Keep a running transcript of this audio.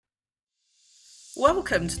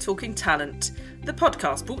Welcome to Talking Talent, the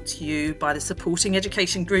podcast brought to you by the Supporting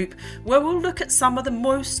Education Group, where we'll look at some of the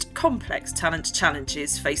most complex talent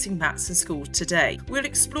challenges facing maths and schools today. We'll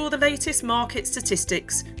explore the latest market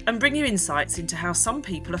statistics and bring you insights into how some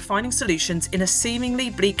people are finding solutions in a seemingly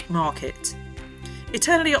bleak market.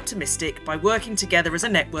 Eternally optimistic, by working together as a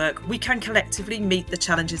network, we can collectively meet the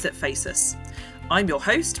challenges that face us. I'm your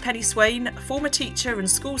host, Penny Swain, a former teacher and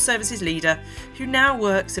school services leader who now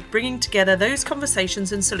works at bringing together those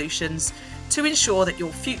conversations and solutions to ensure that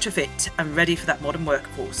you're future fit and ready for that modern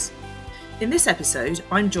workforce. In this episode,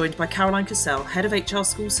 I'm joined by Caroline Cassell, Head of HR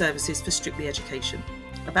School Services for Strictly Education,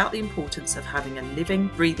 about the importance of having a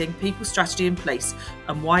living, breathing people strategy in place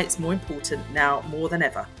and why it's more important now more than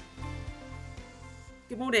ever.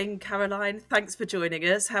 Good morning, Caroline. Thanks for joining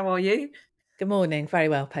us. How are you? Good morning. Very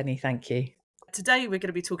well, Penny. Thank you. Today we're going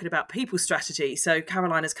to be talking about people strategy. So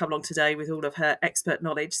Caroline has come along today with all of her expert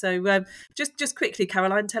knowledge. So just quickly,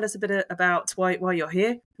 Caroline, tell us a bit about why you're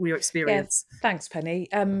here, all your experience. Yeah, thanks, Penny.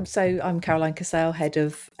 So I'm Caroline Cassell, Head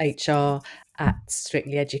of HR at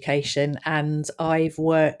Strictly Education, and I've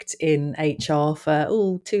worked in HR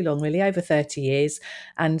for too long, really, over 30 years.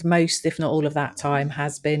 And most, if not all of that time,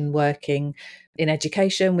 has been working in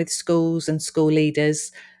education with schools and school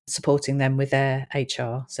leaders, supporting them with their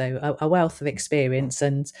HR. So a wealth of experience,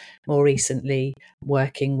 and more recently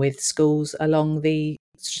working with schools along the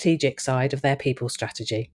strategic side of their people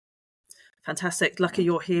strategy. Fantastic. Lucky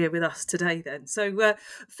you're here with us today then. So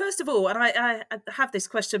first of all, and I have this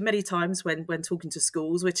question many times when talking to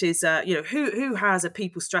schools, which is, who has a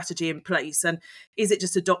people strategy in place? And is it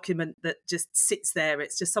just a document that just sits there?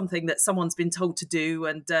 It's just something that someone's been told to do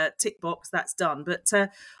and tick box, that's done. But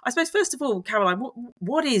I suppose, first of all, Caroline,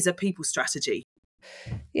 what is a people strategy?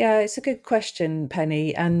 Yeah, it's a good question,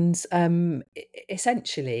 Penny. And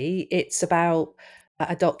essentially, it's about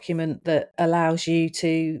a document that allows you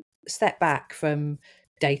to step back from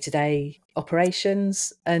day to day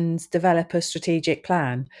operations and develop a strategic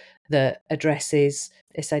plan that addresses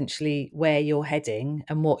essentially where you're heading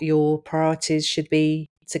and what your priorities should be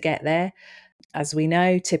to get there. As we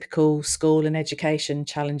know, typical school and education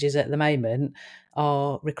challenges at the moment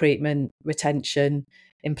are recruitment, retention,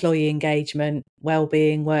 employee engagement,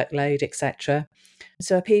 well-being, workload, etc.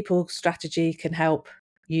 So a people strategy can help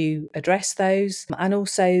you address those. And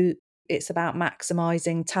also it's about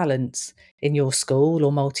maximising talents in your school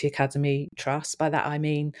or multi-academy trust. By that I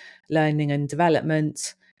mean learning and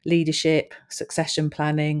development, leadership, succession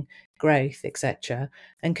planning, growth, etc.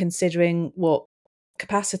 And considering what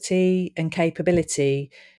capacity and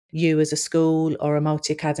capability you as a school or a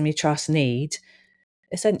multi-academy trust need,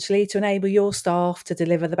 essentially to enable your staff to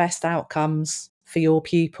deliver the best outcomes for your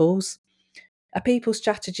pupils. A people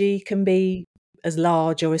strategy can be as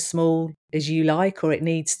large or as small as you like, or it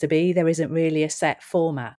needs to be. There isn't really a set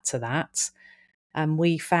format to that. And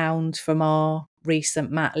we found from our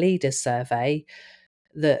recent MAT Leaders survey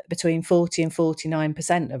that between 40 and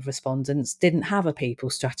 49% of respondents didn't have a people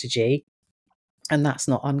strategy, and that's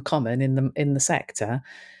not uncommon in the sector.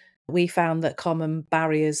 We found that common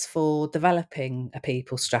barriers for developing a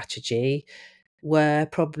people strategy were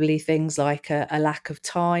probably things like a lack of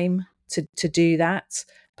time to do that,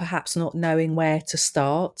 perhaps not knowing where to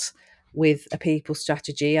start with a people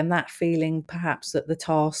strategy, and that feeling perhaps that the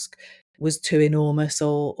task was too enormous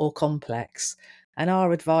or complex. And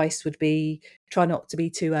our advice would be try not to be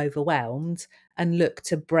too overwhelmed and look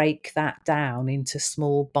to break that down into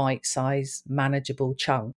small, bite-sized, manageable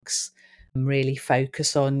chunks and really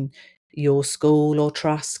focus on your school or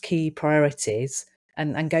trust key priorities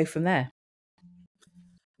and go from there.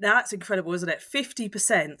 That's incredible, isn't it?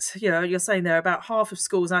 50%. You're saying there about half of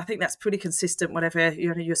schools, and I think that's pretty consistent whenever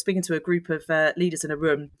you're speaking to a group of leaders in a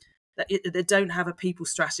room that they don't have a people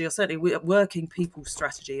strategy, or certainly a working people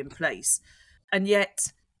strategy in place. And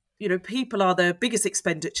yet, people are the biggest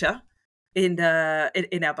expenditure in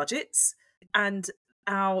our budgets, and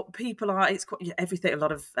our people are. It's quite everything. A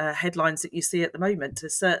lot of headlines that you see at the moment are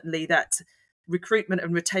certainly that recruitment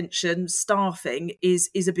and retention, staffing is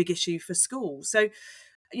a big issue for schools. So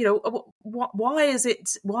why is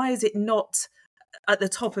it not at the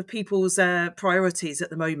top of people's priorities at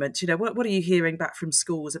the moment? What are you hearing back from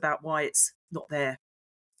schools about why it's not there?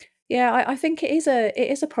 Yeah, I think it is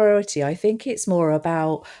a priority. I think it's more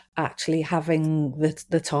about actually having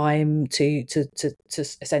the time to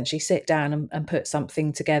essentially sit down and put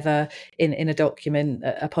something together in a document,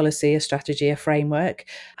 a policy, a strategy, a framework.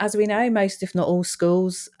 As we know, most, if not all,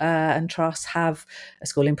 schools and trusts have a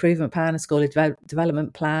school improvement plan, a school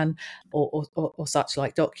development plan, or such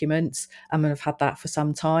like documents, and have had that for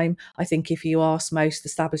some time. I think if you ask most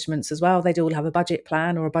establishments as well, they'd all have a budget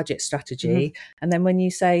plan or a budget strategy. And then when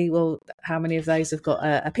you say, well, how many of those have got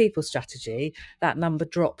a people strategy, that number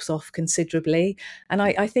drops off considerably. And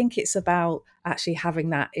I think it's about actually having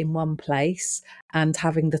that in one place and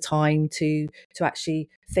having the time to actually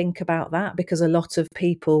think about that, because a lot of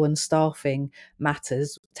people and staffing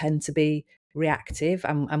matters tend to be reactive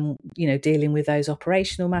and dealing with those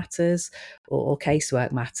operational matters or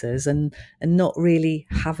casework matters, and not really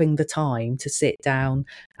having the time to sit down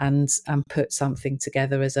and put something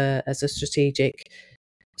together as a strategic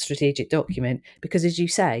document. Because, as you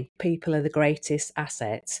say, people are the greatest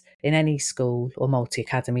assets in any school or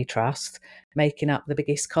multi-academy trust, making up the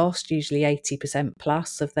biggest cost, usually 80%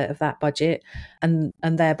 plus of that budget, and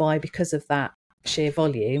thereby, because of that sheer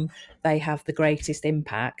volume, they have the greatest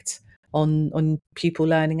impact on pupil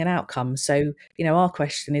learning and outcomes. So, our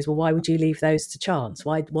question is, well, why would you leave those to chance?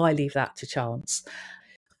 Why leave that to chance?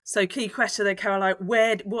 So, key question there, Caroline,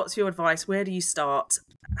 what's your advice? Where do you start?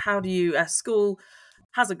 How do you, a school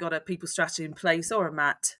hasn't got a people strategy in place or a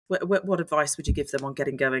MAT, what advice would you give them on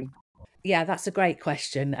getting going? Yeah, that's a great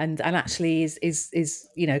question, and actually is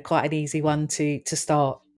quite an easy one to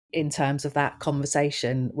start in terms of that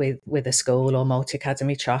conversation with a school or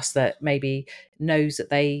multi-academy trust that maybe knows that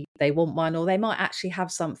they want one, or they might actually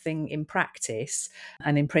have something in practice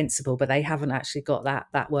and in principle, but they haven't actually got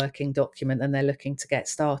that working document, and they're looking to get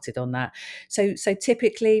started on that. So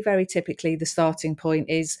typically, very typically, the starting point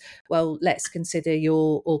is, well, let's consider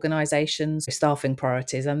your organisation's staffing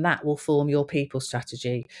priorities, and that will form your people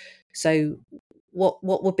strategy. So what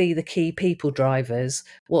would be the key people drivers?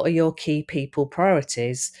 What are your key people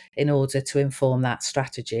priorities in order to inform that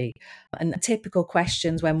strategy? And typical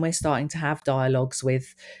questions when we're starting to have dialogues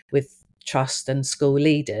with trust and school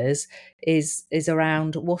leaders is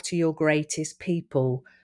around, what are your greatest people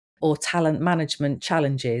or talent management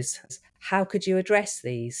challenges? How could you address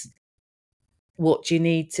these? What do you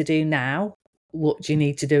need to do now? What do you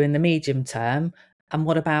need to do in the medium term? And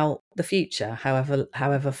what about the future?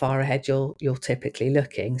 However far ahead you're typically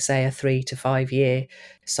looking, say a 3 to 5 year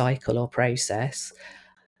cycle or process.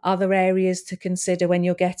 Other areas to consider when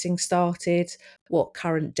you're getting started: what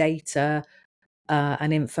current data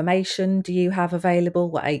and information do you have available?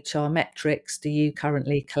 What HR metrics do you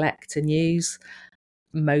currently collect and use?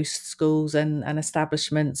 Most schools and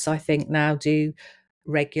establishments, I think, now do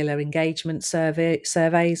regular engagement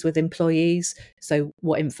surveys with employees. So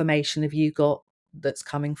what information have you got that's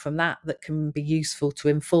coming from that can be useful to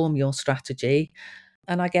inform your strategy?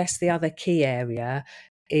 And I guess the other key area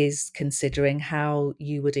is considering how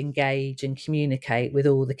you would engage and communicate with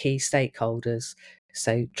all the key stakeholders,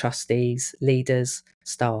 so trustees, leaders,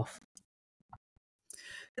 staff.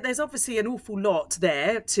 There's obviously an awful lot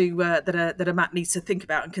there to that a MAT needs to think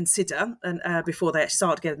about and consider, and before they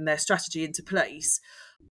start getting their strategy into place.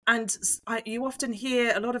 And you often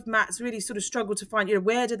hear a lot of MATs really sort of struggle to find,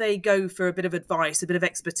 where do they go for a bit of advice, a bit of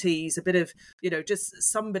expertise, a bit of, just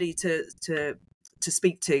somebody to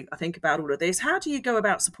speak to, I think, about all of this. How do you go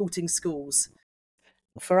about supporting schools?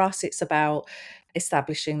 For us, it's about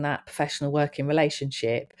establishing that professional working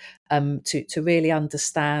relationship, to really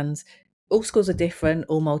understand. All schools are different,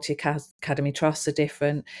 all multi-academy trusts are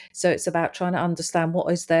different. So it's about trying to understand, what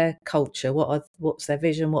is their culture, what's their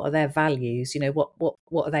vision, what are their values,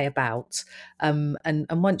 what are they about? And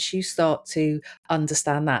once you start to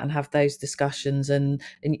understand that and have those discussions, and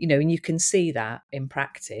you can see that in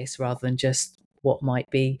practice rather than just what might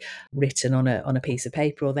be written on a piece of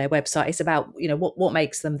paper or their website. It's about, what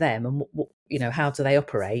makes them them, and what how do they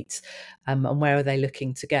operate, and where are they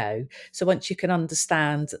looking to go. So once you can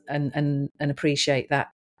understand and appreciate that,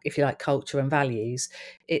 if you like, culture and values,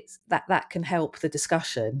 it's that can help the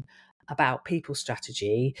discussion about people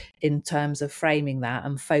strategy in terms of framing that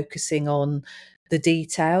and focusing on the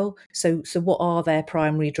detail. So what are their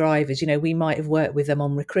primary drivers? We might have worked with them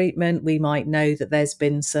on recruitment. We might know that there's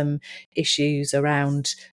been some issues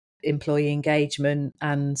around employee engagement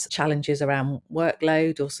and challenges around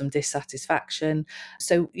workload or some dissatisfaction.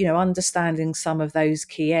 So, understanding some of those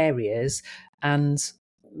key areas and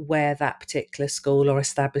where that particular school or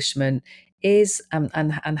establishment is,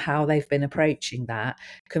 and how they've been approaching that,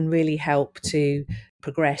 can really help to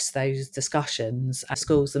progress those discussions at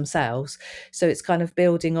schools themselves. So it's kind of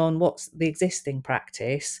building on what's the existing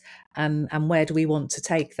practice and where do we want to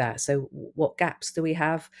take that. So what gaps do we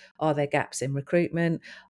have? Are there gaps in recruitment?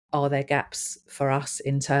 Are there gaps for us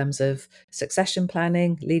in terms of succession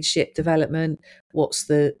planning, leadership development? What's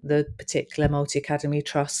the particular multi-academy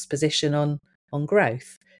trust's position on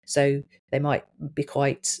growth? So they might be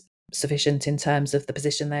quite sufficient in terms of the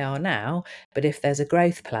position they are now, but if there's a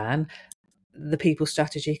growth plan, the people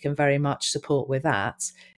strategy can very much support with that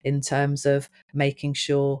in terms of making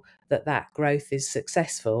sure that that growth is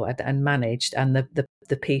successful and managed, and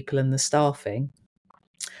the people and the staffing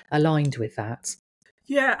aligned with that.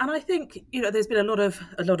 Yeah, and I think there's been a lot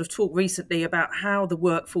of talk recently about how the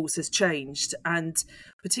workforce has changed, and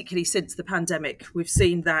particularly since the pandemic, we've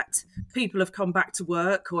seen that people have come back to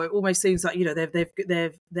work, or it almost seems like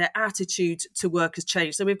their attitude to work has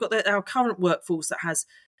changed. So we've got our current workforce that has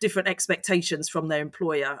different expectations from their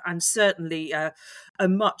employer, and certainly a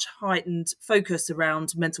much heightened focus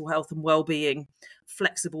around mental health and well-being,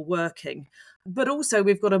 flexible working. But also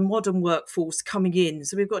we've got a modern workforce coming in,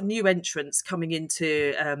 so we've got new entrants coming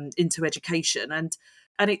into education, and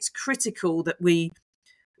it's critical that we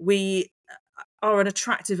are an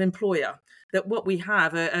attractive employer. That what we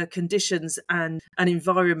have are conditions and an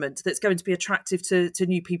environment that's going to be attractive to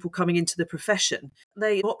new people coming into the profession.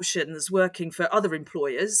 They have options working for other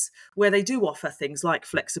employers where they do offer things like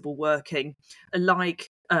flexible working,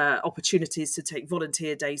 like opportunities to take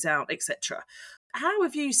volunteer days out, etc. How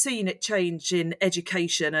have you seen it change in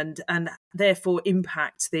education and therefore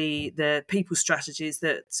impact the people strategies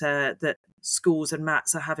that schools and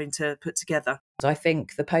MATs are having to put together? I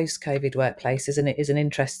think the post-COVID workplace is an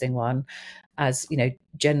interesting one. As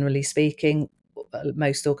generally speaking,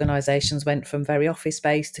 most organisations went from very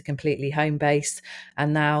office-based to completely home-based,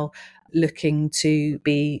 and now looking to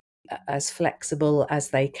be as flexible as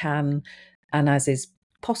they can and as is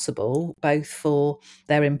possible, both for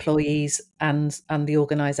their employees and the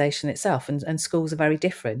organisation itself. And schools are very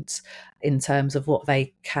different in terms of what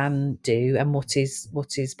they can do and what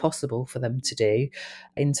is possible for them to do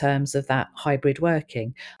in terms of that hybrid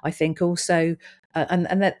working. I think also,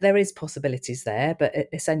 and that there is possibilities there, but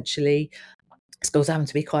essentially schools are having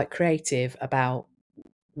to be quite creative about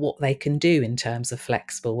what they can do in terms of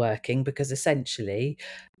flexible working, because essentially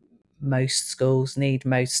most schools need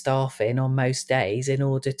most staff in on most days in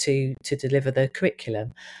order to deliver the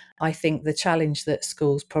curriculum. I think the challenge that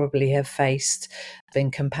schools probably have faced has been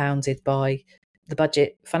compounded by the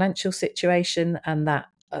budget financial situation, and that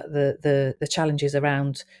the challenges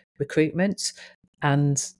around recruitment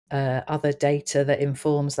and other data that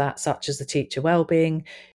informs that, such as the teacher wellbeing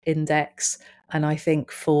index. And I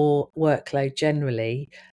think for workload generally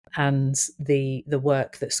and the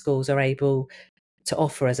work that schools are able to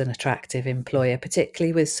offer as an attractive employer,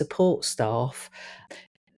 particularly with support staff,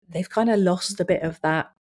 they've kind of lost a bit of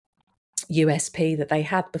that USP that they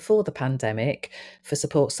had before the pandemic for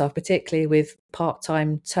support staff, particularly with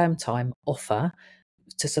part-time, term time offer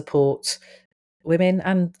to support women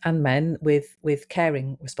and men with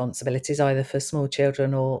caring responsibilities, either for small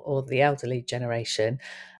children or the elderly generation.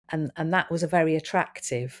 And that was a very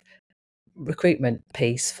attractive recruitment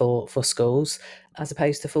piece for schools, as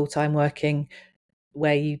opposed to full-time working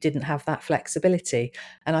where you didn't have that flexibility.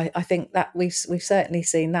 And I think that we've certainly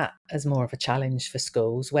seen that as more of a challenge for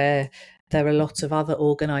schools, where there are a lot of other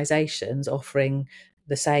organisations offering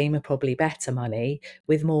the same or probably better money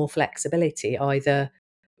with more flexibility, either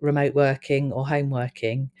remote working or home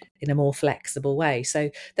working in a more flexible way. So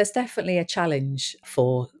there's definitely a challenge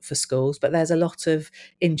for schools, but there's a lot of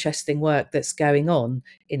interesting work that's going on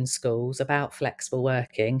in schools about flexible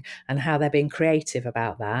working and how they're being creative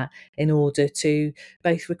about that in order to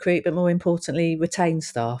both recruit, but more importantly, retain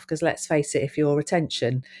staff. Because let's face it, if your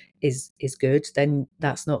retention is good, then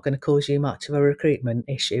that's not going to cause you much of a recruitment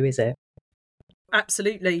issue, is it?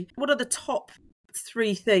 Absolutely. What are the top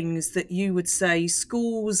 3 things that you would say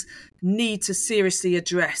schools need to seriously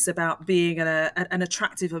address about being an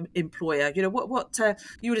attractive employer? What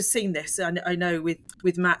you would have seen this. I know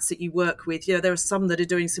with MATs that you work with, there are some that are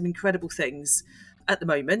doing some incredible things at the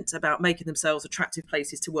moment about making themselves attractive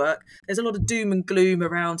places to work. There's a lot of doom and gloom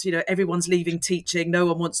around, everyone's leaving teaching, no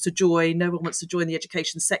one wants to join the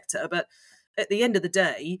education sector. But at the end of the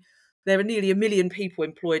day, there are nearly 1 million people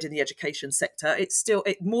employed in the education sector. It's still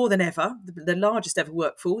more than ever the largest ever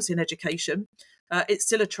workforce in education. It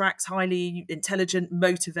still attracts highly intelligent,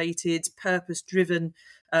 motivated, purpose-driven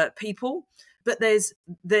people. but there's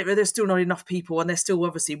still not enough people, and there's still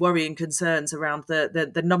obviously worrying concerns around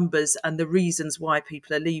the numbers and the reasons why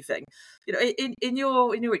people are leaving. In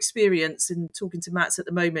your experience in talking to MATs at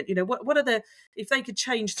the moment, what are if they could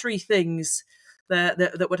change 3 things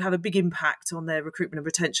that would have a big impact on their recruitment and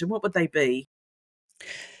retention, what would they be?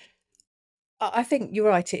 I think you're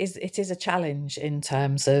right. It is a challenge in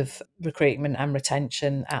terms of recruitment and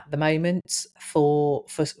retention at the moment for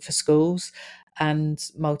schools and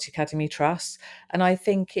multi-academy trusts. And I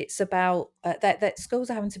think it's about that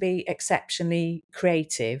schools are having to be exceptionally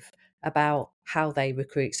creative about how they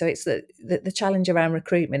recruit. So it's the challenge around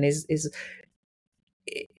recruitment is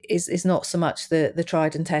not so much the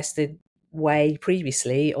tried and tested way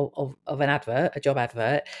previously of an advert, a job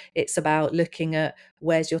advert. It's about looking at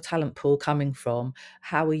where's your talent pool coming from,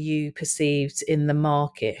 how are you perceived in the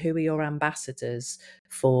market, who are your ambassadors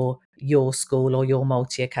for your school or your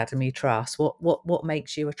multi-academy trust, what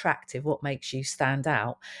makes you attractive, what makes you stand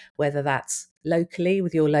out, whether that's locally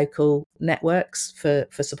with your local networks for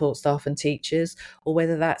support staff and teachers, or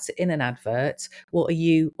whether that's in an advert. What are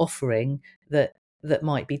you offering that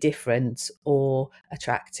might be different or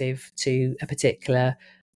attractive to a particular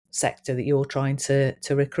sector that you're trying to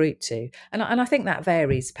recruit to? And I think that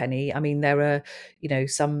varies, Penny. I mean, there are,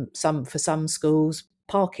 some for some schools,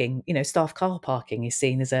 parking, staff car parking is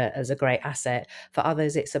seen as a great asset. For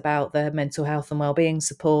others, it's about the mental health and wellbeing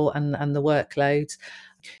support and the workload.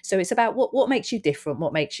 So it's about what makes you different,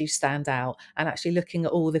 what makes you stand out, and actually looking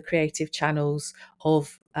at all the creative channels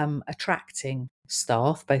of attracting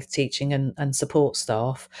staff, both teaching and support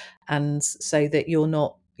staff, and so that you're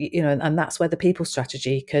not, and that's where the people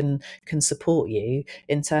strategy can support you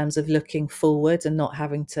in terms of looking forward and not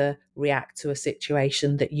having to react to a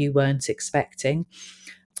situation that you weren't expecting.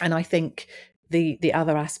 And I think the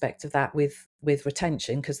other aspect of that with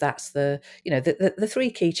retention, because that's the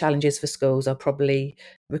 3 key challenges for schools are probably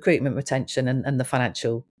recruitment, retention, and the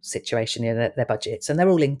financial situation, their budgets, and they're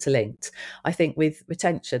all interlinked. I think with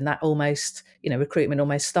retention, that almost, recruitment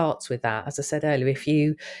almost starts with that. As I said earlier, if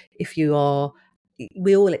you are,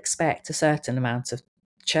 we all expect a certain amount of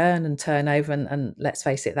churn and turnover, and let's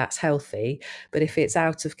face it, that's healthy. But if it's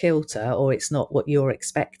out of kilter or it's not what you're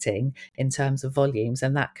expecting in terms of volumes,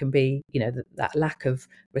 and that can be, that lack of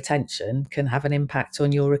retention can have an impact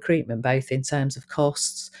on your recruitment, both in terms of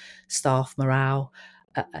costs, staff morale,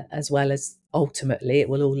 as well as ultimately it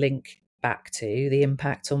will all link back to the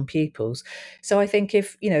impact on pupils. So I think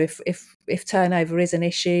if turnover is an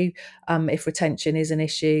issue, if retention is an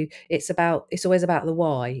issue, it's always about the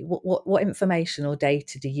why. What information or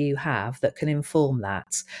data do you have that can inform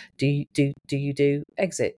that? Do you do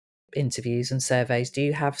exit interviews and surveys? Do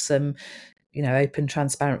you have some open,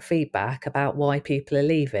 transparent feedback about why people are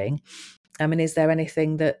leaving? I mean, is there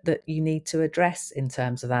anything that you need to address in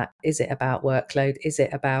terms of that? Is it about workload? Is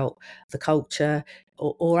it about the culture?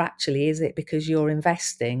 Or actually, is it because you're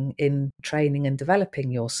investing in training and developing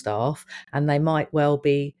your staff, and they might well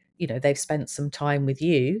be, they've spent some time with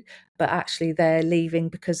you, but actually they're leaving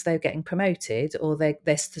because they're getting promoted, or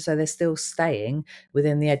they're still staying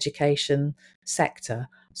within the education sector.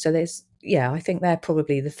 So I think they're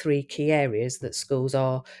probably the 3 key areas that schools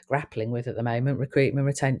are grappling with at the moment: recruitment,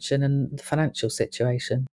 retention, and the financial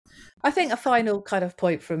situation. I think a final kind of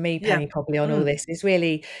point from me, Penny, probably on all this is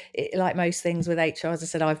really, like most things with HR, as I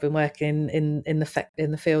said, I've been working in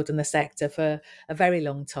the field and the sector for a very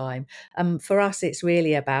long time. For us, it's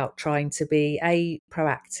really about trying to be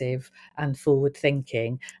proactive and forward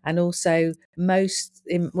thinking, and also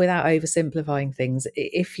without oversimplifying things.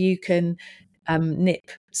 If you can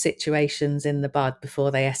nip situations in the bud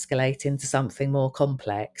before they escalate into something more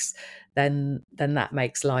complex, then that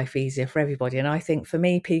makes life easier for everybody. And I think for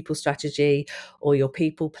me, people strategy or your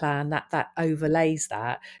people plan, that overlays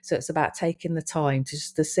that. So it's about taking the time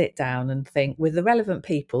to sit down and think with the relevant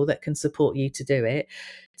people that can support you to do it,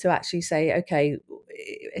 to actually say, okay,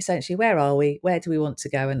 essentially, where are we? Where do we want to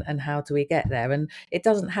go? And how do we get there? And it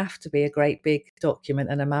doesn't have to be a great big document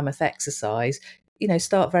and a mammoth exercise.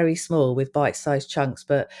 Start very small with bite-sized chunks,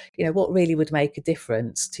 but what really would make a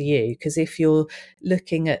difference to you? Because if you're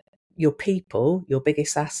looking at your people, your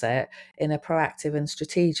biggest asset, in a proactive and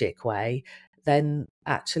strategic way, then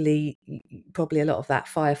actually probably a lot of that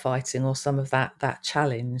firefighting or some of that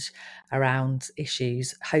challenge around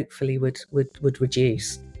issues hopefully would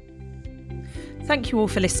reduce. Thank you all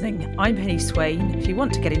for listening. I'm Penny Swain. If you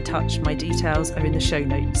want to get in touch, my details are in the show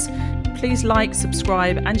notes. Please like,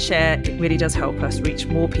 subscribe and share. It really does help us reach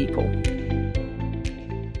more people.